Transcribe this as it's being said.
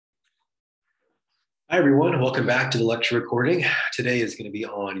Hi, everyone. Welcome back to the lecture recording. Today is going to be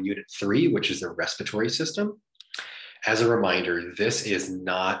on Unit 3, which is the respiratory system. As a reminder, this is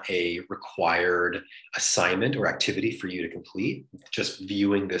not a required assignment or activity for you to complete. Just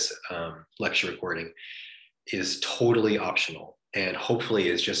viewing this lecture recording is totally optional and hopefully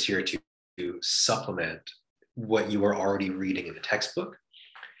is just here to supplement what you are already reading in the textbook.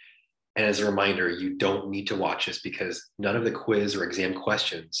 And as a reminder, you don't need to watch this because none of the quiz or exam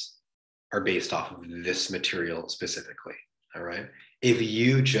questions are based off of this material specifically, all right? If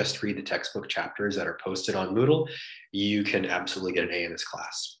you just read the textbook chapters that are posted on Moodle, you can absolutely get an A in this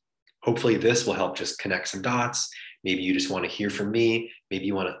class. Hopefully this will help just connect some dots. Maybe you just want to hear from me. Maybe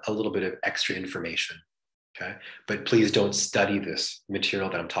you want a little bit of extra information, okay? But please don't study this material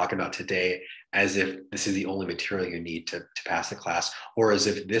that I'm talking about today as if this is the only material you need to pass the class or as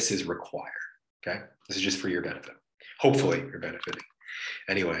if this is required, okay? This is just for your benefit. Hopefully you're benefiting.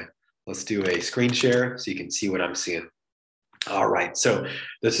 Anyway, let's do a screen share so you can see what I'm seeing. All right, so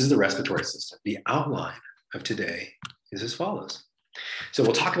this is the respiratory system. The outline of today is as follows. So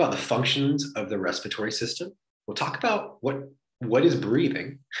we'll talk about the functions of the respiratory system. We'll talk about what is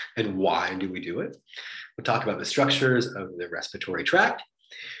breathing and why do we do it. We'll talk about the structures of the respiratory tract.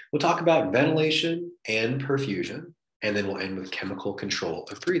 We'll talk about ventilation and perfusion, and then we'll end with chemical control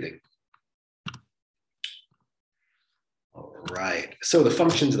of breathing. All right, so the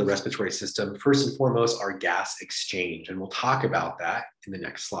functions of the respiratory system, first and foremost, are gas exchange. And we'll talk about that in the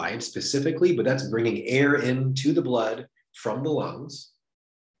next slide specifically, but that's bringing air into the blood from the lungs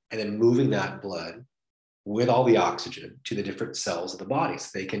and then moving that blood with all the oxygen to the different cells of the body so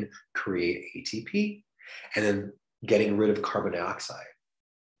they can create ATP and then getting rid of carbon dioxide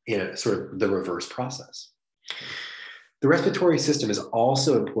in a sort of the reverse process. The respiratory system is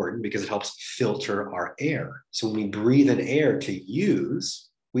also important because it helps filter our air. So when we breathe in air to use,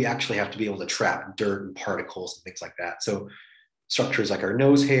 we actually have to be able to trap dirt and particles and things like that. So structures like our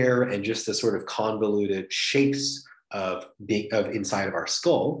nose hair and just the sort of convoluted shapes of inside of our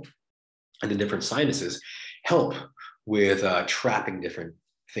skull and the different sinuses help with trapping different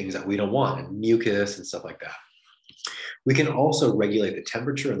things that we don't want, and mucus and stuff like that. We can also regulate the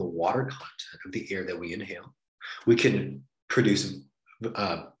temperature and the water content of the air that we inhale. We can produce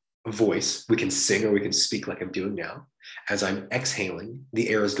a voice. We can sing or we can speak like I'm doing now. As I'm exhaling, the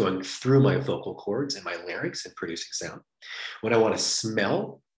air is going through my vocal cords and my larynx and producing sound. When I want to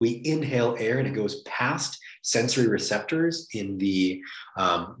smell, we inhale air and it goes past sensory receptors in the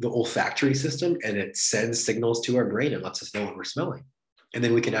olfactory system and it sends signals to our brain and lets us know what we're smelling. And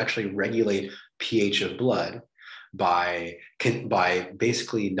then we can actually regulate pH of blood by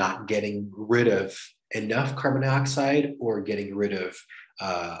basically not getting rid of enough carbon dioxide or getting rid of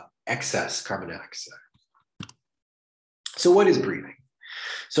excess carbon dioxide. So what is breathing?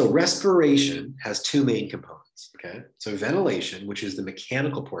 So respiration has two main components, okay? So ventilation, which is the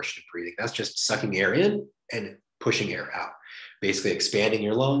mechanical portion of breathing, that's just sucking air in and pushing air out, basically expanding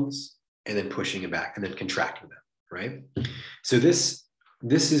your lungs and then pushing it back and then contracting them, right? So this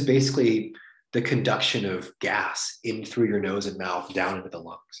is basically the conduction of gas in through your nose and mouth down into the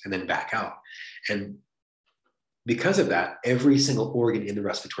lungs and then back out. And because of that, every single organ in the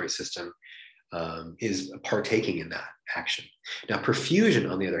respiratory system is partaking in that action. Now,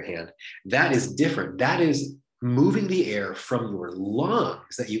 perfusion, on the other hand, that is different. That is moving the air from your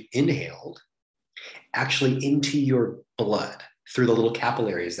lungs that you inhaled actually into your blood through the little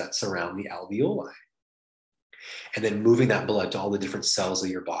capillaries that surround the alveoli. And then moving that blood to all the different cells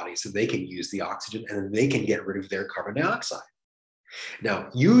of your body so they can use the oxygen and then they can get rid of their carbon dioxide. Now,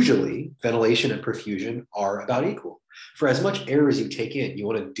 usually ventilation and perfusion are about equal. For as much air as you take in, you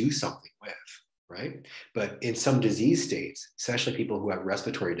want to do something with, right? But in some disease states, especially people who have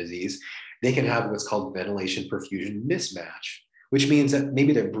respiratory disease, they can have what's called ventilation perfusion mismatch, which means that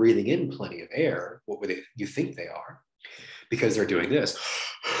maybe they're breathing in plenty of air, you think they are, because they're doing this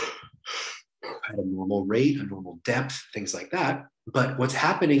at a normal rate, a normal depth, things like that. But what's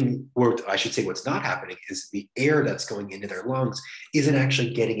happening, or I should say what's not happening, is the air that's going into their lungs isn't actually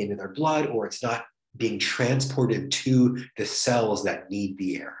getting into their blood, or it's not being transported to the cells that need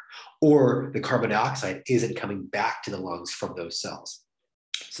the air, or the carbon dioxide isn't coming back to the lungs from those cells.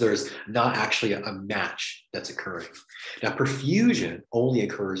 So there's not actually a match that's occurring. Now, perfusion only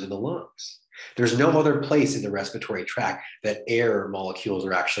occurs in the lungs. There's no other place in the respiratory tract that air molecules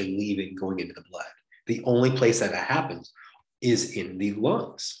are actually leaving, going into the blood. The only place that happens is in the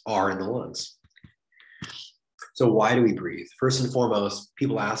lungs. So why do we breathe? First and foremost,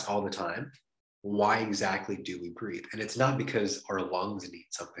 people ask all the time, why exactly do we breathe? And it's not because our lungs need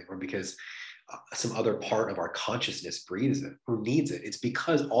something or because some other part of our consciousness breathes it or needs it. It's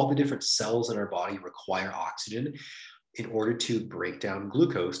because all the different cells in our body require oxygen in order to break down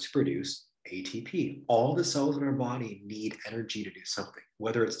glucose to produce ATP. All the cells in our body need energy to do something,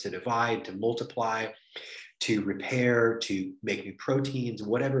 whether it's to divide, to multiply, to repair, to make new proteins,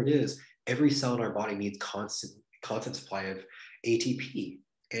 whatever it is. Every cell in our body needs constant supply of ATP.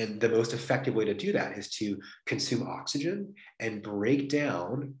 And the most effective way to do that is to consume oxygen and break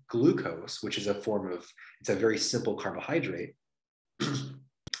down glucose, which is it's a very simple carbohydrate,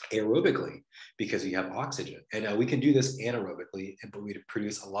 aerobically, because we have oxygen. And we can do this anaerobically, but we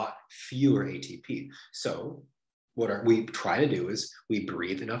produce a lot fewer ATP. So what we try to do is we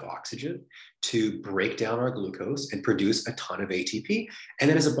breathe enough oxygen to break down our glucose and produce a ton of ATP. And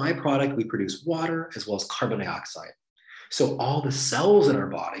then as a byproduct, we produce water as well as carbon dioxide. So all the cells in our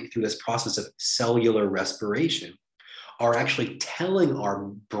body, through this process of cellular respiration, are actually telling our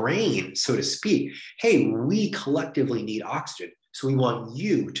brain, so to speak, hey, we collectively need oxygen. So we want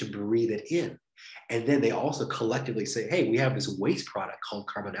you to breathe it in. And then they also collectively say, hey, we have this waste product called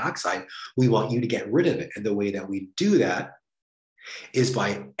carbon dioxide. We want you to get rid of it. And the way that we do that is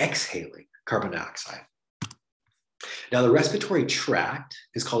by exhaling carbon dioxide. Now, the respiratory tract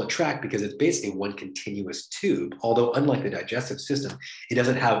is called a tract because it's basically one continuous tube, although unlike the digestive system, it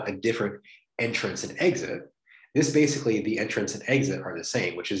doesn't have a different entrance and exit. This basically, the entrance and exit are the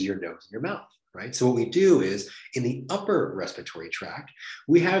same, which is your nose and your mouth, right? So what we do is in the upper respiratory tract,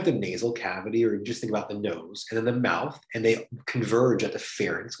 we have the nasal cavity, or just think about the nose, and then the mouth, and they converge at the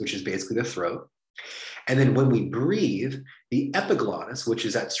pharynx, which is basically the throat. And then when we breathe, the epiglottis, which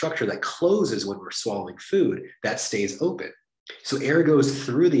is that structure that closes when we're swallowing food, that stays open. So air goes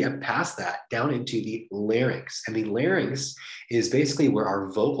through past that down into the larynx. And the larynx is basically where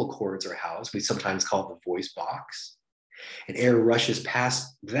our vocal cords are housed. We sometimes call it the voice box. And air rushes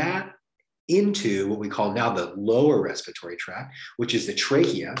past that into what we call now the lower respiratory tract, which is the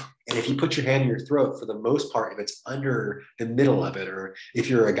trachea. And if you put your hand in your throat, for the most part, if it's under the middle of it, or if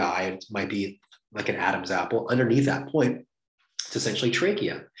you're a guy, it might be like an Adam's apple, underneath that point, it's essentially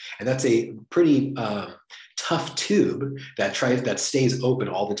trachea. And that's a pretty tough tube that stays open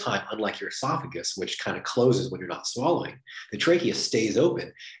all the time, unlike your esophagus, which kind of closes when you're not swallowing. The trachea stays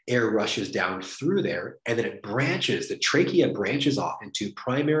open. Air rushes down through there, and then it branches. The trachea branches off into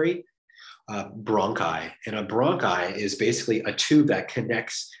primary bronchi. And a bronchi is basically a tube that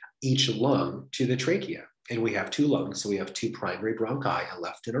connects each lung to the trachea. And we have two lungs, so we have two primary bronchi, a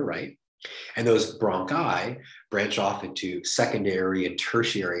left and a right. And those bronchi branch off into secondary and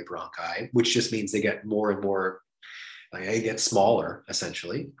tertiary bronchi, which just means they get more and more, they get smaller,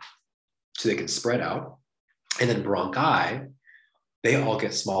 essentially, so they can spread out. And then bronchi, they all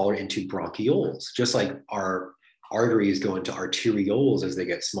get smaller into bronchioles, just like our arteries go into arterioles as they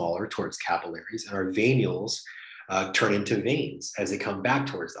get smaller towards capillaries, and our venules turn into veins as they come back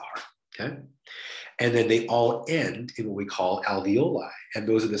towards the heart, okay? And then they all end in what we call alveoli, and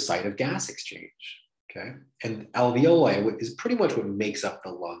those are the site of gas exchange, okay? And alveoli is pretty much what makes up the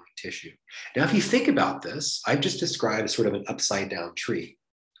lung tissue. Now, if you think about this, I've just described sort of an upside down tree,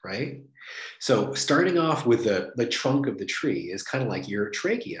 right? So starting off with the trunk of the tree is kind of like your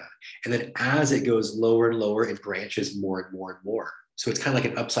trachea. And then as it goes lower and lower, it branches more and more and more. So it's kind of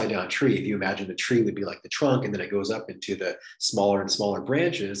like an upside down tree. If you imagine the tree would be like the trunk, and then it goes up into the smaller and smaller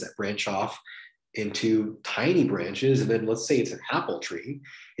branches that branch off into tiny branches. And then let's say it's an apple tree.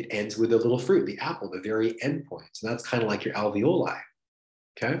 It ends with a little fruit, the apple, the very end points. And that's kind of like your alveoli,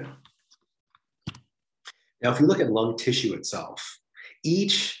 okay? Now, if you look at lung tissue itself,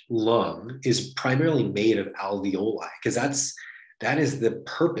 each lung is primarily made of alveoli, because that is the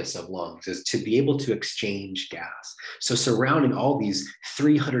purpose of lungs, is to be able to exchange gas. So surrounding all these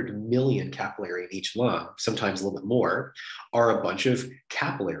 300 million capillary in each lung, sometimes a little bit more, are a bunch of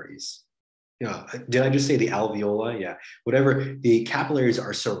capillaries. Yeah, did I just say the alveoli? Yeah, whatever. The capillaries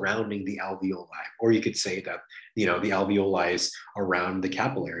are surrounding the alveoli, or you could say that, the alveoli is around the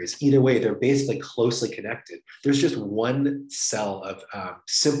capillaries. Either way, they're basically closely connected. There's just one cell of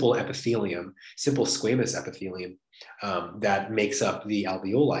simple epithelium, simple squamous epithelium that makes up the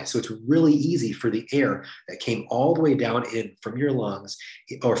alveoli. So it's really easy for the air that came all the way down in from your lungs,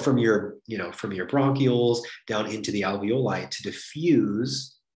 or from your bronchioles down into the alveoli, to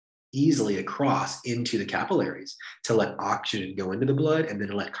diffuse easily across into the capillaries, to let oxygen go into the blood and then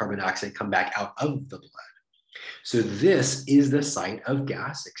let carbon dioxide come back out of the blood. So this is the site of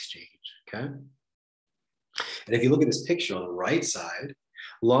gas exchange, okay? And if you look at this picture on the right side,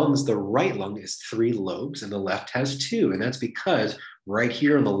 lungs, the right lung is 3 lobes and the left has 2. And that's because right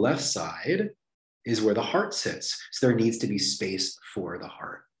here on the left side is where the heart sits. So there needs to be space for the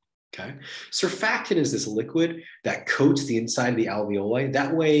heart, Okay. Surfactant is this liquid that coats the inside of the alveoli.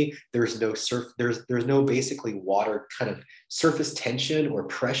 That way, there's no basically water kind of surface tension or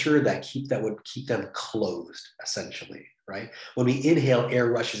pressure that would keep them closed, essentially, right? When we inhale,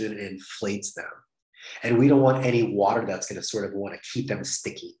 air rushes in and inflates them. And we don't want any water that's going to sort of want to keep them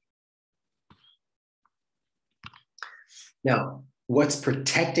sticky. Now, what's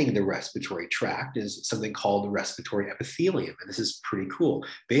protecting the respiratory tract is something called the respiratory epithelium. And this is pretty cool.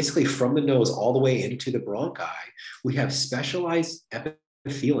 Basically, from the nose all the way into the bronchi, we have specialized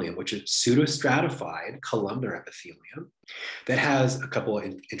epithelium, which is pseudostratified columnar epithelium, that has a couple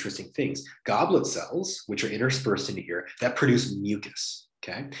of interesting things. Goblet cells, which are interspersed into here, that produce mucus.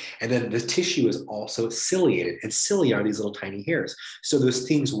 Okay. And then the tissue is also ciliated, and cilia are these little tiny hairs. So those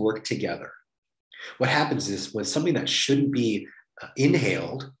things work together. What happens is when something that shouldn't be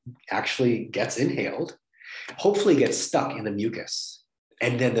inhaled actually gets inhaled, hopefully gets stuck in the mucus.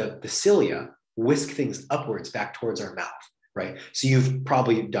 And then the cilia whisk things upwards back towards our mouth, right? So you've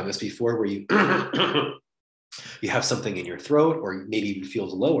probably done this before where you, you have something in your throat or maybe even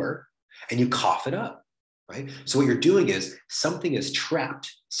feels lower and you cough it up, right? So what you're doing is something is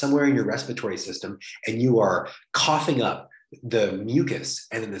trapped somewhere in your respiratory system and you are coughing up the mucus,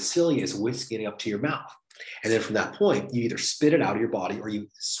 and then the cilia is whisking it up to your mouth. And then from that point, you either spit it out of your body or you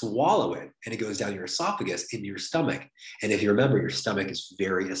swallow it and it goes down your esophagus into your stomach. And if you remember, your stomach is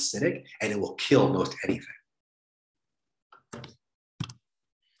very acidic and it will kill most anything.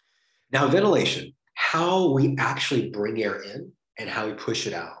 Now, ventilation, how we actually bring air in and how we push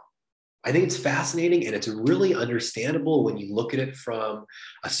it out. I think it's fascinating and it's really understandable when you look at it from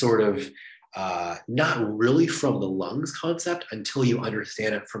a sort of not really from the lungs concept until you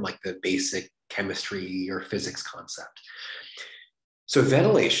understand it from like the basic chemistry or physics concept. So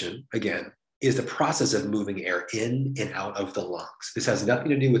ventilation, again, is the process of moving air in and out of the lungs. This has nothing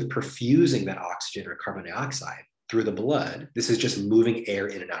to do with perfusing that oxygen or carbon dioxide through the blood. This is just moving air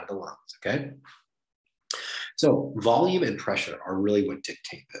in and out of the lungs, okay? So volume and pressure are really what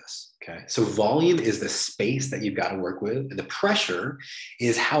dictate this, okay? So volume is the space that you've got to work with, and the pressure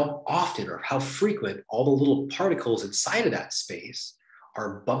is how often or how frequent all the little particles inside of that space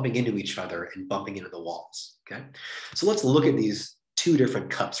are bumping into each other and bumping into the walls, okay? So let's look at these two different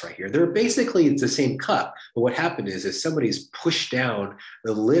cups right here. They're basically, it's the same cup, but what happened is somebody's pushed down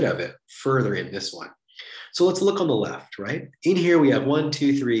the lid of it further in this one. So let's look on the left, right? In here we have 1,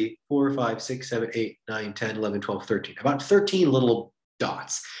 2, 3, 4, 5, 6, 7, 8, 9, 10, 11, 12, 13. About 13 little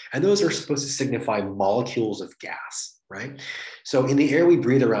dots. And those are supposed to signify molecules of gas, right? So in the air we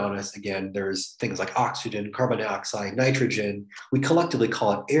breathe around us, again, there's things like oxygen, carbon dioxide, nitrogen. We collectively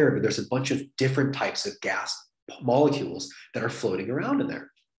call it air, but there's a bunch of different types of gas molecules that are floating around in there.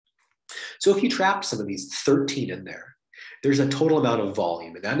 So if you trap some of these 13 in there, there's a total amount of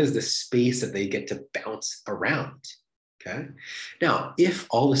volume, and that is the space that they get to bounce around, okay? Now, if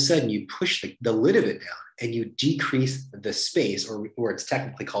all of a sudden you push the lid of it down and you decrease the space, or it's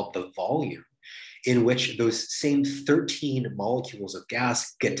technically called the volume, in which those same 13 molecules of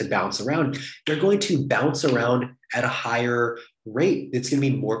gas get to bounce around, they're going to bounce around at a higher rate. It's going to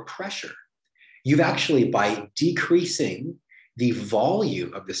be more pressure. You've actually, by decreasing the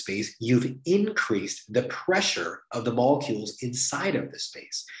volume of the space, you've increased the pressure of the molecules inside of the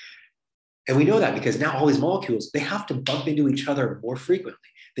space. And we know that because now all these molecules, they have to bump into each other more frequently.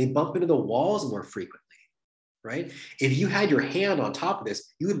 They bump into the walls more frequently, right? If you had your hand on top of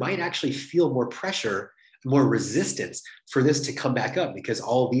this, you might actually feel more pressure, more resistance for this to come back up because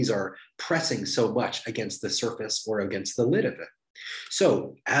all of these are pressing so much against the surface or against the lid of it.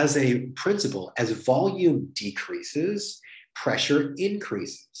 So as a principle, as volume decreases, pressure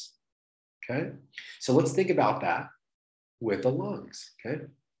increases, okay? So let's think about that with the lungs, okay?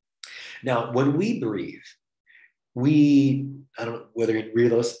 Now, when we breathe, I don't know whether you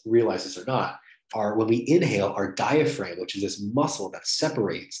realize this or not, when we inhale, our diaphragm, which is this muscle that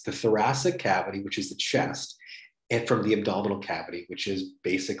separates the thoracic cavity, which is the chest, and from the abdominal cavity, which is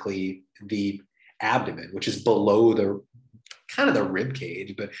basically the abdomen, which is below the kind of the rib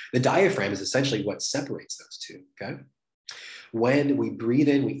cage, but the diaphragm is essentially what separates those two, okay? When we breathe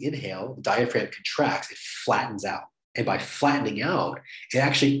in, we inhale, the diaphragm contracts, it flattens out. And by flattening out, it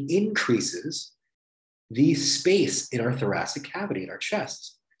actually increases the space in our thoracic cavity, in our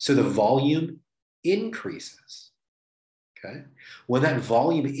chests. So the volume increases, okay? When that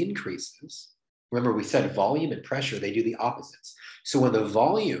volume increases, remember we said volume and pressure, they do the opposites. So when the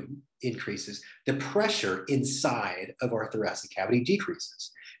volume increases, the pressure inside of our thoracic cavity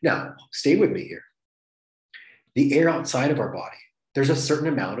decreases. Now, stay with me here. The air outside of our body, there's a certain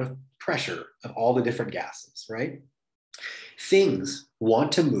amount of pressure of all the different gases, right? Things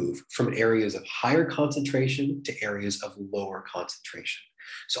want to move from areas of higher concentration to areas of lower concentration.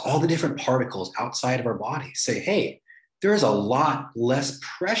 So all the different particles outside of our body say, hey, there's a lot less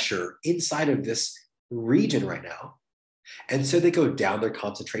pressure inside of this region right now. And so they go down their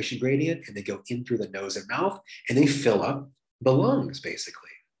concentration gradient and they go in through the nose and mouth and they fill up the lungs, basically.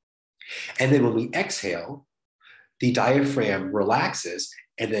 And then when we exhale, the diaphragm relaxes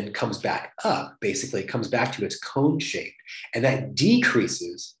and then comes back up. Basically, it comes back to its cone shape. And that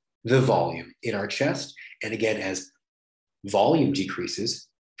decreases the volume in our chest. And again, as volume decreases,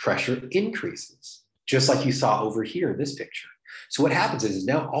 pressure increases, just like you saw over here in this picture. So what happens is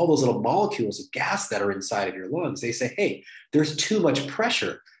now all those little molecules of gas that are inside of your lungs, they say, hey, there's too much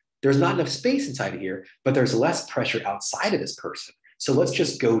pressure. There's not enough space inside of here, but there's less pressure outside of this person. So let's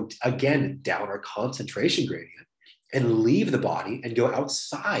just go again down our concentration gradient and leave the body and go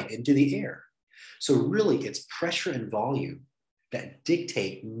outside into the air. So really it's pressure and volume that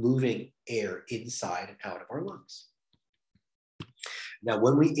dictate moving air inside and out of our lungs. Now,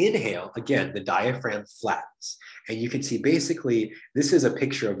 when we inhale, again, the diaphragm flattens. And you can see basically, this is a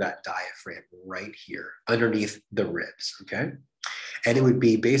picture of that diaphragm right here underneath the ribs, okay? And it would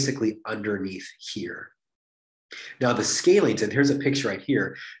be basically underneath here. Now, the scalenes, and here's a picture right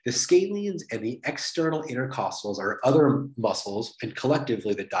here, the scalenes and the external intercostals are other muscles, and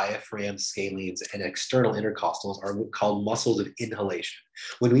collectively the diaphragm, scalenes, and external intercostals are called muscles of inhalation.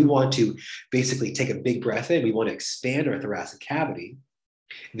 When we want to basically take a big breath in, we want to expand our thoracic cavity,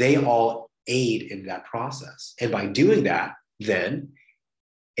 they all aid in that process. And by doing that, then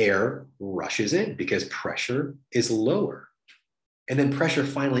air rushes in because pressure is lower. And then pressure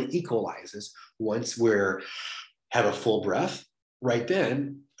finally equalizes once we're have a full breath. Right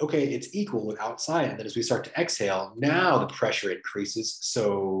then, okay, it's equal with outside. And then as we start to exhale, now the pressure increases,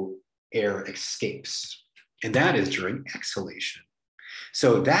 so air escapes. And that is during exhalation.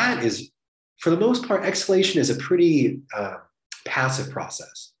 So that is, for the most part, exhalation is a pretty passive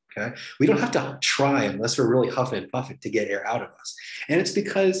process. Okay, we don't have to try unless we're really huffing and puffing to get air out of us. And it's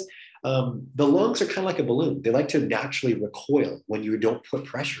because the lungs are kind of like a balloon. They like to naturally recoil when you don't put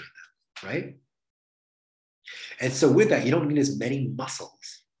pressure in them, right? And so with that, you don't need as many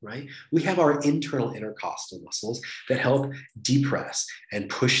muscles, right? We have our internal intercostal muscles that help depress and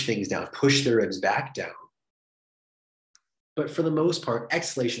push things down, push the ribs back down. But for the most part,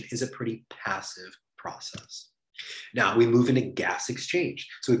 exhalation is a pretty passive process. Now we move into gas exchange.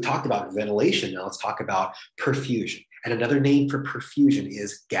 So we've talked about ventilation. Now let's talk about perfusion. And another name for perfusion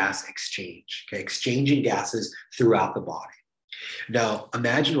is gas exchange, okay? Exchanging gases throughout the body. Now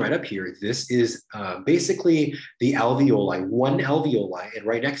imagine right up here, this is basically the alveoli, one alveoli, and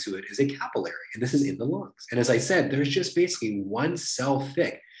right next to it is a capillary, and this is in the lungs. And as I said, there's just basically one cell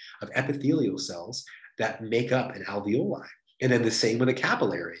thick of epithelial cells that make up an alveoli. And then the same with a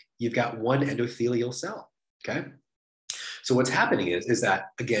capillary. You've got one endothelial cell. Okay. So what's happening is that,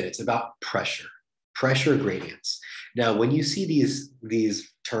 again, it's about pressure gradients. Now, when you see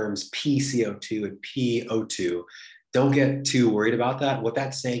these terms PCO2 and PO2, don't get too worried about that. What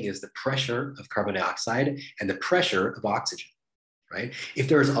that's saying is the pressure of carbon dioxide and the pressure of oxygen, right? If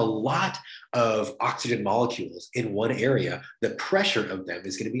there's a lot of oxygen molecules in one area, the pressure of them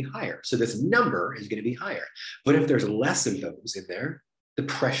is going to be higher. So this number is going to be higher. But if there's less of those in there, the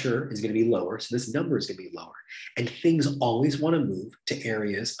pressure is going to be lower, so this number is going to be lower. And things always want to move to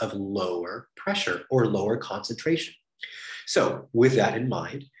areas of lower pressure or lower concentration. So with that in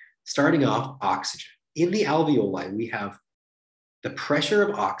mind, starting off, oxygen. In the alveoli, we have the pressure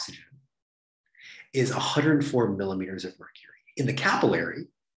of oxygen is 104 millimeters of mercury. In the capillary,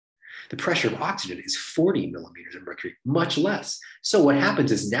 the pressure of oxygen is 40 millimeters of mercury, much less. So what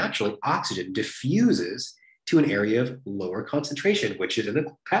happens is naturally oxygen diffuses to an area of lower concentration, which is in the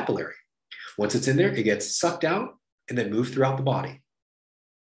capillary. Once it's in there, it gets sucked out and then moved throughout the body.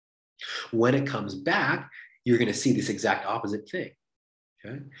 When it comes back, you're going to see this exact opposite thing.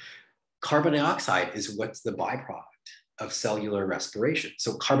 Okay? Carbon dioxide is what's the byproduct of cellular respiration.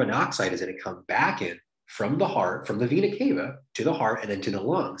 So carbon dioxide is going to come back in from the heart, from the vena cava to the heart and then to the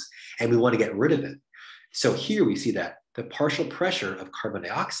lungs, and we want to get rid of it. So here we see that the partial pressure of carbon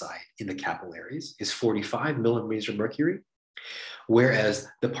dioxide in the capillaries is 45 millimeters of mercury, whereas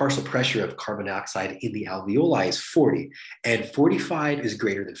the partial pressure of carbon dioxide in the alveoli is 40, and 45 is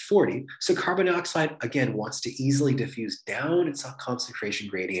greater than 40. So carbon dioxide, again, wants to easily diffuse down its concentration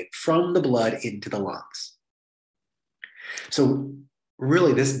gradient from the blood into the lungs. So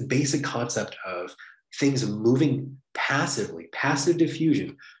really this basic concept of things moving passively, passive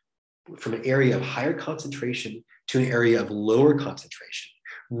diffusion from an area of higher concentration to an area of lower concentration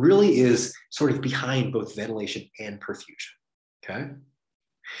really is sort of behind both ventilation and perfusion. Okay.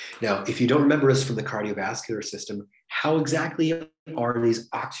 Now, if you don't remember this from the cardiovascular system, how exactly are these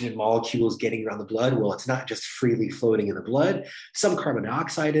oxygen molecules getting around the blood? Well, it's not just freely floating in the blood. Some carbon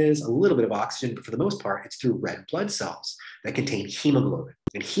dioxide is, a little bit of oxygen, but for the most part, it's through red blood cells that contain hemoglobin.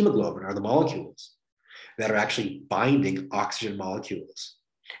 And hemoglobin are the molecules that are actually binding oxygen molecules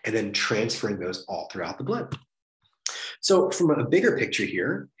and then transferring those all throughout the blood. So from a bigger picture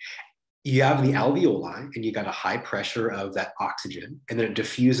here, you have the alveoli and you got a high pressure of that oxygen, and then it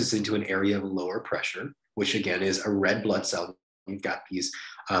diffuses into an area of lower pressure, which again is a red blood cell. You've got these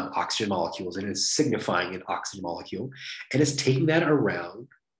oxygen molecules, and it's signifying an oxygen molecule, and it's taking that around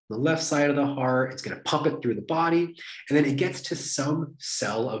the left side of the heart. It's going to pump it through the body, and then it gets to some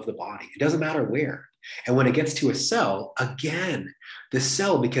cell of the body. It doesn't matter where. And when it gets to a cell, again, the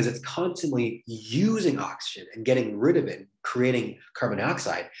cell, because it's constantly using oxygen and getting rid of it, creating carbon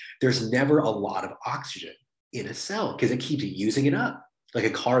dioxide, there's never a lot of oxygen in a cell because it keeps using it up. Like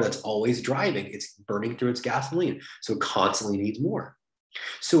a car that's always driving, it's burning through its gasoline. So it constantly needs more.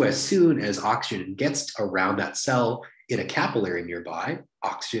 So as soon as oxygen gets around that cell in a capillary nearby,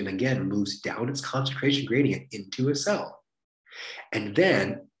 oxygen again moves down its concentration gradient into a cell. And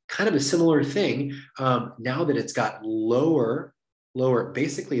then kind of a similar thing, now that it's got lower,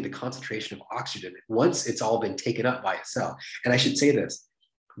 basically the concentration of oxygen, once it's all been taken up by a cell. And I should say this,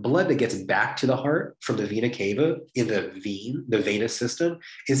 blood that gets back to the heart from the vena cava in the venous system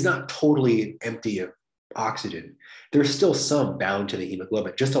is not totally empty of oxygen. There's still some bound to the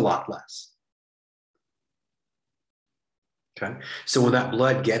hemoglobin, just a lot less. Okay, so when that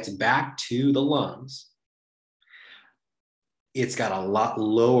blood gets back to the lungs, it's got a lot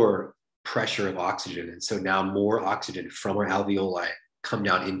lower pressure of oxygen. And so now more oxygen from our alveoli come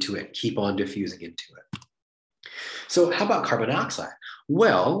down into it, keep on diffusing into it. So how about carbon dioxide?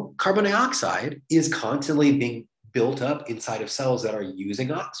 Well, carbon dioxide is constantly being built up inside of cells that are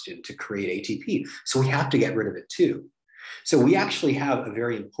using oxygen to create ATP. So we have to get rid of it too. So we actually have a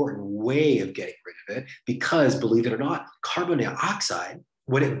very important way of getting rid of it because, believe it or not, carbon dioxide,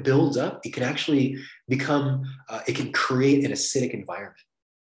 when it builds up, it can actually become, it can create an acidic environment,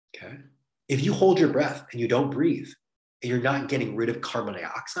 okay? If you hold your breath and you don't breathe, and you're not getting rid of carbon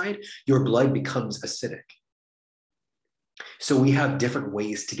dioxide, your blood becomes acidic. So we have different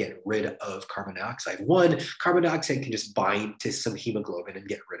ways to get rid of carbon dioxide. One, carbon dioxide can just bind to some hemoglobin and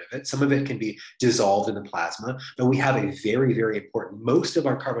get rid of it. Some of it can be dissolved in the plasma, but we have a very, very important, most of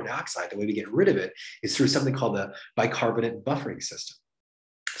our carbon dioxide, the way we get rid of it is through something called the bicarbonate buffering system.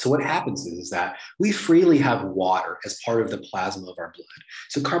 So what happens is that we freely have water as part of the plasma of our blood.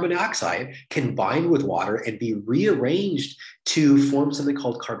 So carbon dioxide can bind with water and be rearranged to form something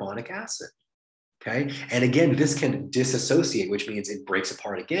called carbonic acid. Okay. And again, this can disassociate, which means it breaks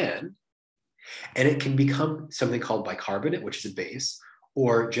apart again. And it can become something called bicarbonate, which is a base,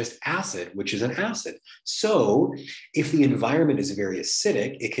 or just acid, which is an acid. So if the environment is very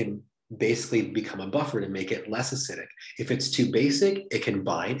acidic, it can basically become a buffer to make it less acidic. If it's too basic, it can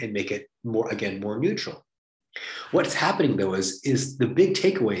bind and make it more, again, more neutral. What's happening though is the big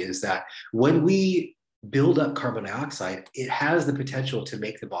takeaway is that when we build up carbon dioxide, it has the potential to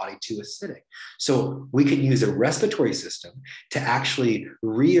make the body too acidic. So we can use a respiratory system to actually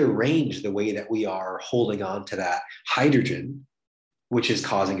rearrange the way that we are holding on to that hydrogen, which is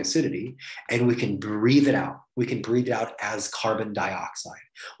causing acidity, and we can breathe it out. We can breathe it out as carbon dioxide.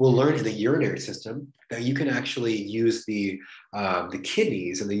 We'll learn in the urinary system that you can actually use the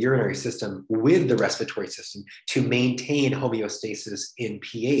kidneys and the urinary system with the respiratory system to maintain homeostasis in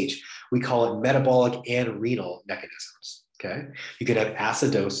pH. We call it metabolic and renal mechanisms, okay? You can have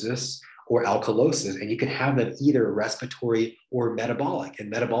acidosis or alkalosis, and you can have them either respiratory or metabolic. And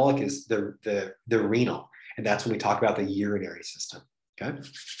metabolic is the renal, and that's when we talk about the urinary system, okay?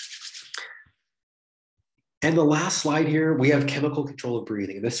 And the last slide here, we have chemical control of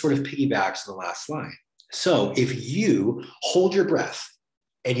breathing. And this sort of piggybacks on the last slide. So if you hold your breath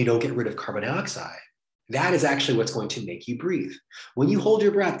and you don't get rid of carbon dioxide, that is actually what's going to make you breathe. When you hold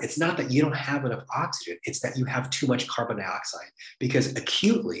your breath, it's not that you don't have enough oxygen, it's that you have too much carbon dioxide. Because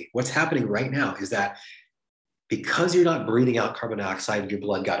acutely, what's happening right now is that because you're not breathing out carbon dioxide, your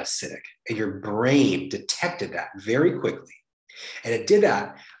blood got acidic. And your brain detected that very quickly. And it did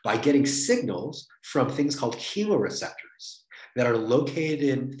that by getting signals from things called chemoreceptors that are located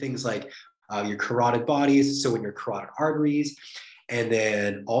in things like your carotid bodies, so in your carotid arteries, and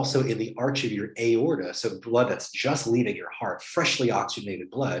then also in the arch of your aorta, so blood that's just leaving your heart, freshly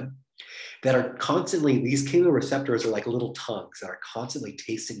oxygenated blood, that are constantly, these chemoreceptors are like little tongues that are constantly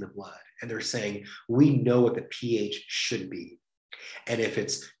tasting the blood. And they're saying, we know what the pH should be. And if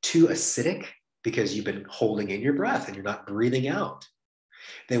it's too acidic, because you've been holding in your breath and you're not breathing out.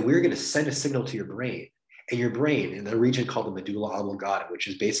 Then we're going to send a signal to your brain. And your brain, in the region called the medulla oblongata, which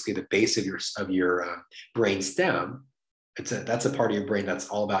is basically the base of your brain stem, that's a part of your brain that's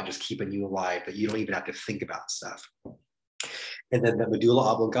all about just keeping you alive, that you don't even have to think about stuff. And then the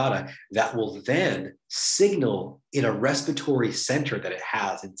medulla oblongata, that will then signal in a respiratory center that it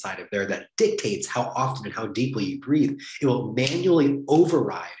has inside of there that dictates how often and how deeply you breathe. It will manually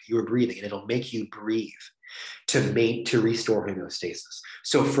override your breathing, and it'll make you breathe to restore homeostasis.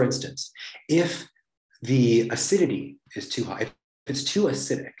 So for instance, if the acidity is too high, if it's too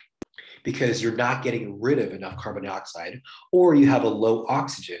acidic, because you're not getting rid of enough carbon dioxide, or you have a low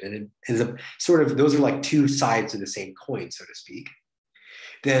oxygen, and it is a sort of, those are like two sides of the same coin, so to speak,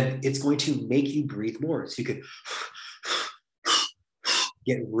 then it's going to make you breathe more. So you could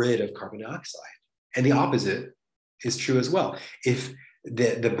get rid of carbon dioxide. And the opposite is true as well. If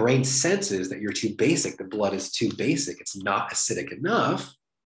the brain senses that you're too basic, the blood is too basic, it's not acidic enough,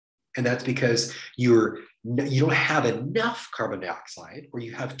 and that's because you don't have enough carbon dioxide, or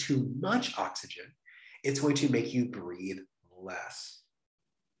you have too much oxygen, it's going to make you breathe less.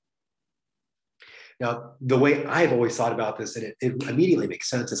 Now, the way I've always thought about this, and it immediately makes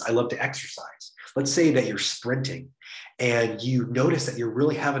sense, is I love to exercise. Let's say that you're sprinting and you notice that you're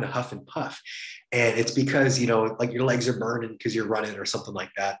really having a huff and puff. And it's because, like your legs are burning because you're running or something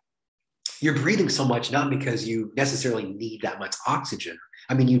like that. You're breathing so much, not because you necessarily need that much oxygen.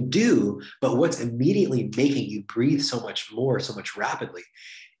 I mean, you do, but what's immediately making you breathe so much more, so much rapidly,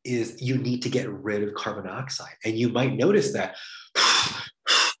 is you need to get rid of carbon dioxide. And you might notice that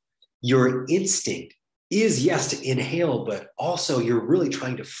your instinct is, yes, to inhale, but also you're really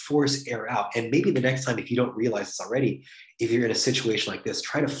trying to force air out. And maybe the next time, if you don't realize this already, if you're in a situation like this,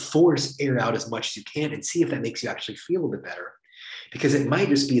 try to force air out as much as you can and see if that makes you actually feel a bit better. Because it might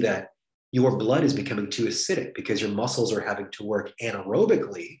just be that your blood is becoming too acidic because your muscles are having to work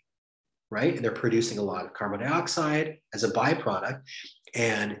anaerobically, right? And they're producing a lot of carbon dioxide as a byproduct.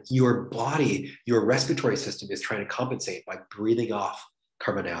 And your body, your respiratory system is trying to compensate by breathing off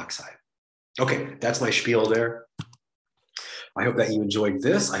carbon dioxide. Okay, that's my spiel there. I hope that you enjoyed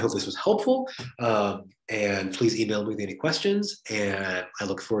this. I hope this was helpful. And please email me with any questions. And I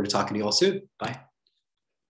look forward to talking to you all soon. Bye.